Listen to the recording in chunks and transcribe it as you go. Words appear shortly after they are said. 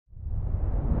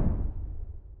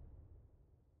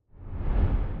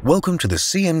Welcome to the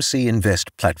CMC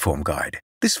Invest Platform Guide.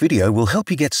 This video will help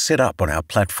you get set up on our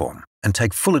platform and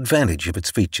take full advantage of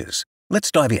its features. Let's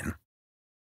dive in.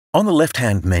 On the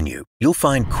left-hand menu, you'll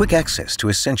find quick access to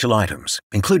essential items,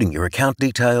 including your account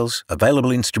details,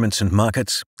 available instruments and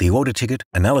markets, the order ticket,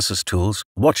 analysis tools,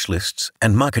 watch lists,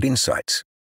 and market insights.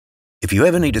 If you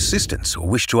ever need assistance or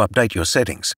wish to update your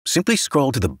settings, simply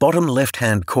scroll to the bottom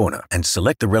left-hand corner and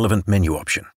select the relevant menu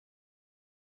option.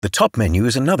 The top menu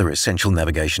is another essential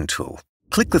navigation tool.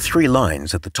 Click the three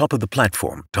lines at the top of the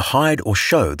platform to hide or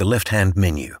show the left-hand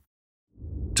menu.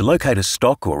 To locate a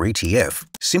stock or ETF,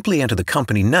 simply enter the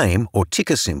company name or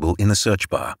ticker symbol in the search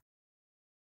bar.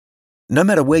 No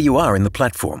matter where you are in the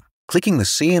platform, clicking the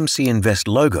CMC Invest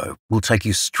logo will take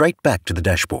you straight back to the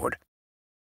dashboard.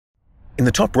 In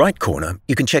the top right corner,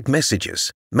 you can check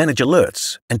messages, manage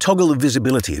alerts, and toggle the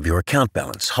visibility of your account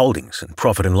balance, holdings, and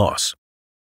profit and loss.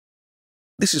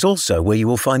 This is also where you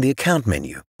will find the account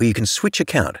menu, where you can switch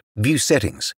account, view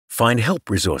settings, find help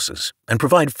resources, and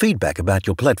provide feedback about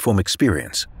your platform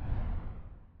experience.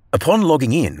 Upon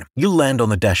logging in, you'll land on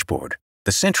the dashboard,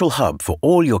 the central hub for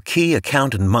all your key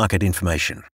account and market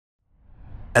information.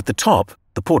 At the top,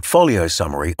 the portfolio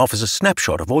summary offers a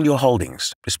snapshot of all your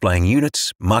holdings, displaying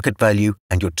units, market value,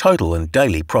 and your total and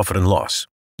daily profit and loss.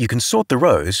 You can sort the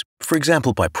rows, for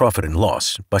example by profit and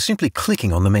loss, by simply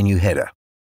clicking on the menu header.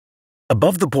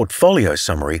 Above the portfolio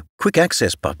summary, quick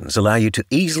access buttons allow you to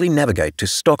easily navigate to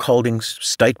stock holdings,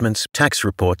 statements, tax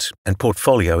reports, and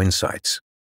portfolio insights.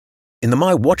 In the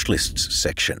My Watchlists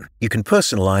section, you can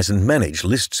personalize and manage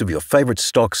lists of your favorite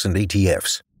stocks and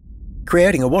ETFs.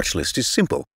 Creating a watch list is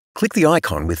simple. Click the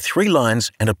icon with three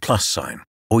lines and a plus sign,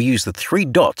 or use the three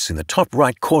dots in the top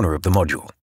right corner of the module.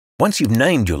 Once you've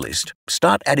named your list,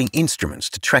 start adding instruments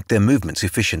to track their movements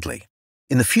efficiently.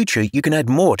 In the future, you can add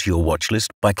more to your watch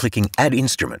list by clicking Add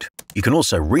Instrument. You can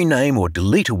also rename or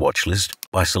delete a watch list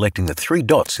by selecting the three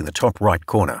dots in the top right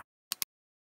corner.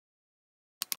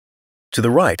 To the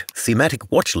right,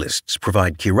 thematic watch lists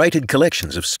provide curated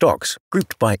collections of stocks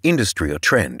grouped by industry or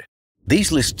trend.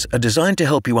 These lists are designed to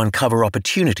help you uncover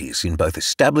opportunities in both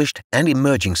established and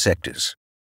emerging sectors.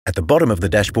 At the bottom of the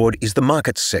dashboard is the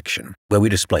Markets section, where we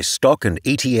display stock and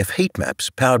ETF heat maps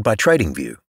powered by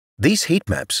TradingView. These heat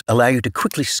maps allow you to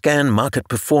quickly scan market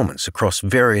performance across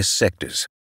various sectors.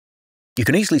 You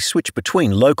can easily switch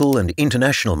between local and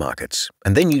international markets,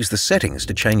 and then use the settings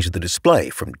to change the display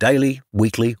from daily,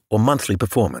 weekly, or monthly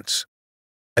performance.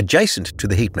 Adjacent to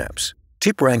the heat maps,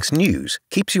 TipRanks News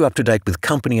keeps you up to date with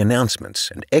company announcements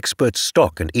and expert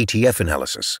stock and ETF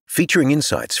analysis, featuring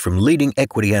insights from leading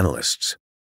equity analysts.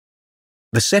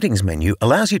 The Settings menu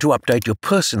allows you to update your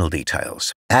personal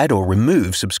details, add or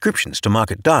remove subscriptions to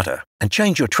market data, and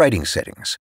change your trading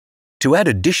settings. To add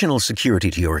additional security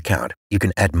to your account, you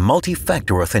can add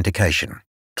multi-factor authentication.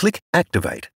 Click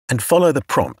Activate and follow the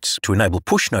prompts to enable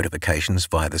push notifications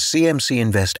via the CMC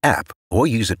Invest app or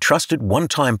use a trusted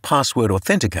one-time password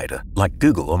authenticator like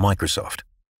Google or Microsoft.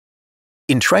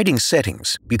 In trading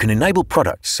settings, you can enable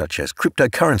products such as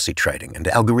cryptocurrency trading and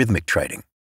algorithmic trading.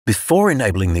 Before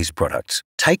enabling these products,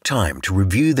 take time to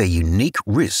review their unique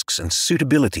risks and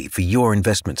suitability for your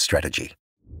investment strategy.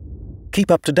 Keep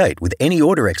up to date with any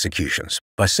order executions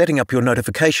by setting up your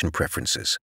notification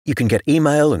preferences. You can get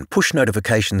email and push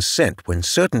notifications sent when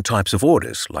certain types of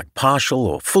orders, like partial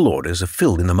or full orders, are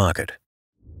filled in the market.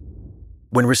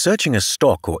 When researching a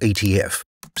stock or ETF,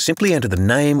 simply enter the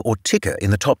name or ticker in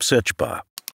the top search bar.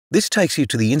 This takes you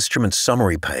to the instrument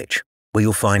summary page, where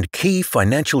you'll find key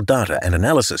financial data and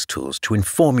analysis tools to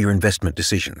inform your investment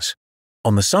decisions.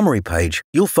 On the summary page,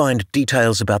 you'll find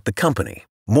details about the company,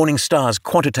 Morningstar's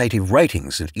quantitative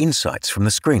ratings and insights from the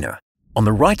screener. On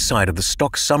the right side of the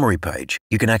stock summary page,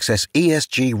 you can access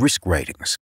ESG risk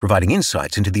ratings, providing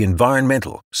insights into the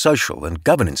environmental, social, and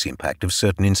governance impact of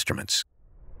certain instruments.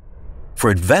 For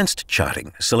advanced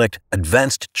charting, select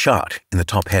Advanced Chart in the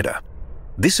top header.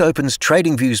 This opens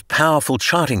TradingView's powerful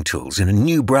charting tools in a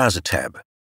new browser tab.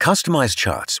 Customize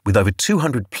charts with over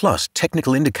 200+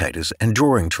 technical indicators and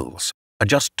drawing tools,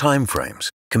 adjust timeframes,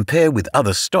 compare with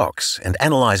other stocks, and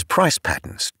analyze price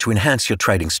patterns to enhance your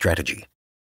trading strategy.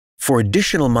 For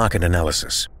additional market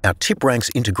analysis, our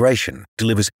TipRanks integration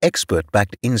delivers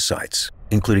expert-backed insights,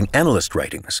 including analyst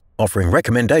ratings, offering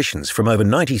recommendations from over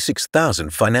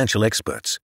 96,000 financial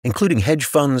experts, including hedge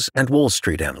funds and Wall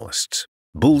Street analysts.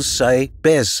 Bulls Say,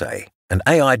 Bears Say, an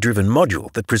AI-driven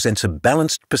module that presents a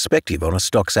balanced perspective on a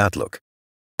stock's outlook.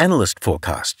 Analyst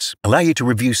forecasts allow you to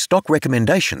review stock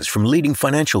recommendations from leading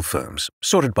financial firms,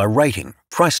 sorted by rating,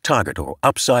 price target, or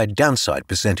upside-downside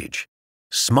percentage.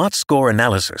 Smart Score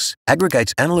Analysis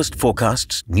aggregates analyst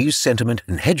forecasts, news sentiment,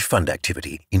 and hedge fund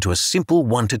activity into a simple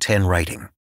 1 to 10 rating.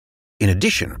 In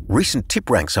addition, recent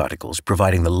TipRanks articles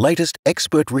providing the latest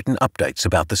expert-written updates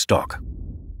about the stock.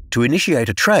 To initiate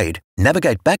a trade,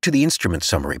 navigate back to the instrument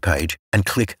summary page and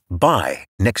click Buy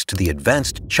next to the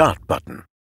Advanced Chart button.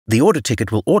 The order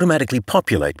ticket will automatically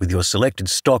populate with your selected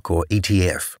stock or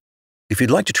ETF. If you'd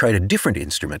like to trade a different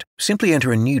instrument, simply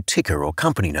enter a new ticker or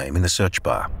company name in the search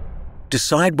bar.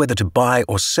 Decide whether to buy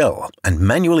or sell and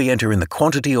manually enter in the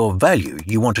quantity or value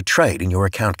you want to trade in your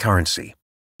account currency.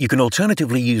 You can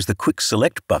alternatively use the Quick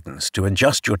Select buttons to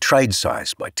adjust your trade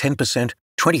size by 10%,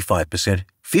 25%,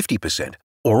 50%,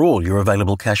 or all your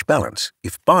available cash balance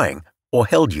if buying, or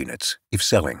held units if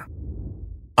selling.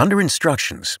 Under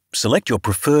Instructions, select your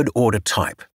preferred order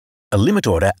type. A limit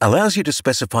order allows you to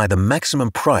specify the maximum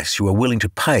price you are willing to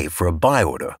pay for a buy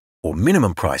order or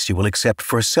minimum price you will accept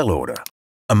for a sell order.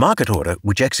 A market order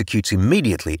which executes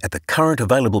immediately at the current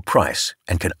available price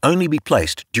and can only be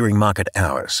placed during market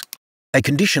hours. A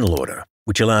conditional order,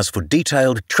 which allows for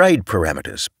detailed trade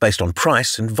parameters based on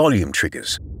price and volume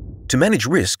triggers. To manage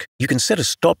risk, you can set a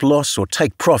stop loss or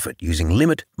take profit using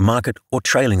limit, market, or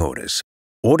trailing orders.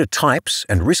 Order types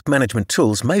and risk management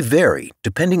tools may vary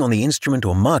depending on the instrument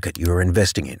or market you are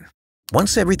investing in.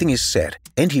 Once everything is set,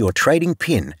 enter your trading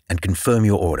PIN and confirm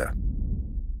your order.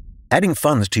 Adding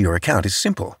funds to your account is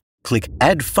simple. Click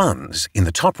Add Funds in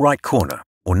the top right corner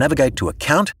or navigate to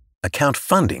Account, Account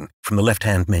Funding from the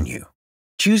left-hand menu.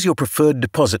 Choose your preferred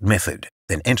deposit method,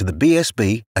 then enter the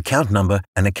BSB, account number,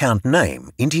 and account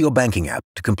name into your banking app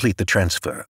to complete the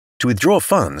transfer. To withdraw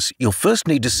funds, you'll first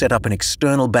need to set up an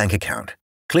external bank account.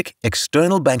 Click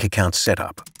External Bank Account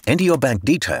Setup, enter your bank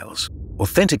details,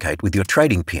 authenticate with your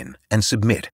trading PIN, and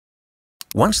submit.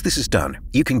 Once this is done,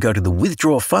 you can go to the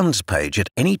Withdraw Funds page at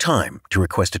any time to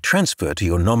request a transfer to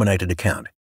your nominated account.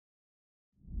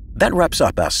 That wraps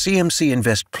up our CMC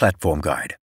Invest platform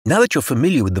guide. Now that you're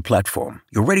familiar with the platform,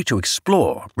 you're ready to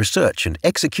explore, research, and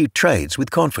execute trades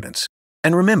with confidence.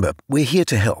 And remember, we're here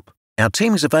to help. Our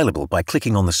team is available by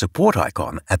clicking on the support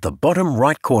icon at the bottom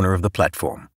right corner of the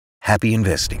platform. Happy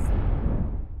investing.